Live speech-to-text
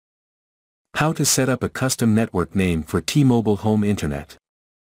How to set up a custom network name for T-Mobile Home Internet.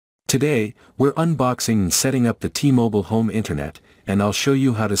 Today, we're unboxing and setting up the T-Mobile Home Internet, and I'll show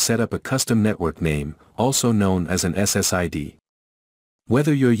you how to set up a custom network name, also known as an SSID.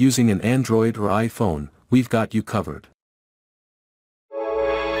 Whether you're using an Android or iPhone, we've got you covered.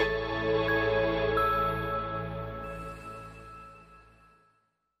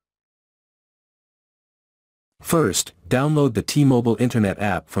 First, download the T-Mobile Internet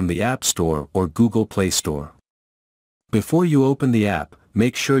app from the App Store or Google Play Store. Before you open the app,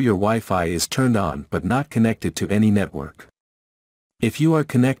 make sure your Wi-Fi is turned on but not connected to any network. If you are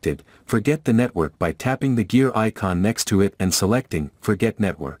connected, forget the network by tapping the gear icon next to it and selecting Forget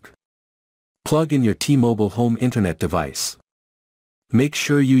Network. Plug in your T-Mobile Home Internet device. Make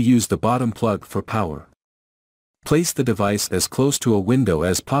sure you use the bottom plug for power. Place the device as close to a window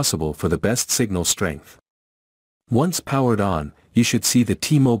as possible for the best signal strength. Once powered on, you should see the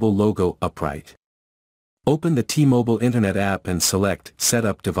T-Mobile logo upright. Open the T-Mobile Internet app and select Set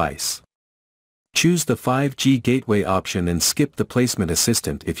Up Device. Choose the 5G gateway option and skip the placement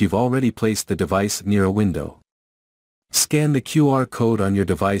assistant if you've already placed the device near a window. Scan the QR code on your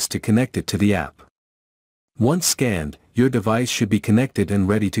device to connect it to the app. Once scanned, your device should be connected and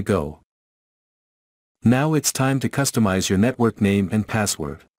ready to go. Now it's time to customize your network name and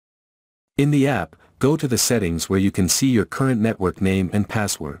password. In the app, go to the settings where you can see your current network name and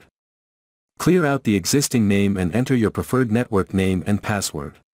password. Clear out the existing name and enter your preferred network name and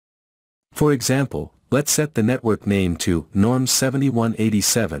password. For example, let's set the network name to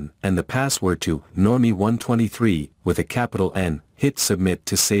Norm7187 and the password to Normie123 with a capital N. Hit Submit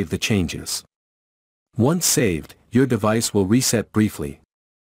to save the changes. Once saved, your device will reset briefly.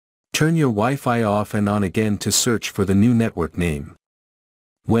 Turn your Wi-Fi off and on again to search for the new network name.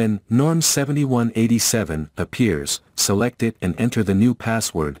 When Norm7187 appears, select it and enter the new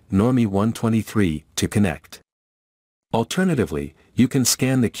password Normie123 to connect. Alternatively, you can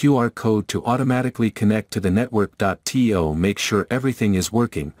scan the QR code to automatically connect to the network.to. Make sure everything is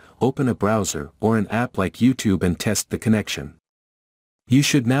working, open a browser or an app like YouTube and test the connection. You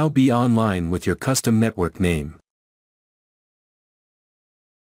should now be online with your custom network name.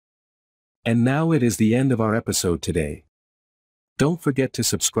 And now it is the end of our episode today. Don't forget to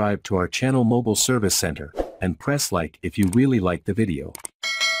subscribe to our channel Mobile Service Center, and press like if you really like the video.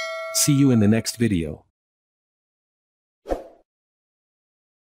 See you in the next video.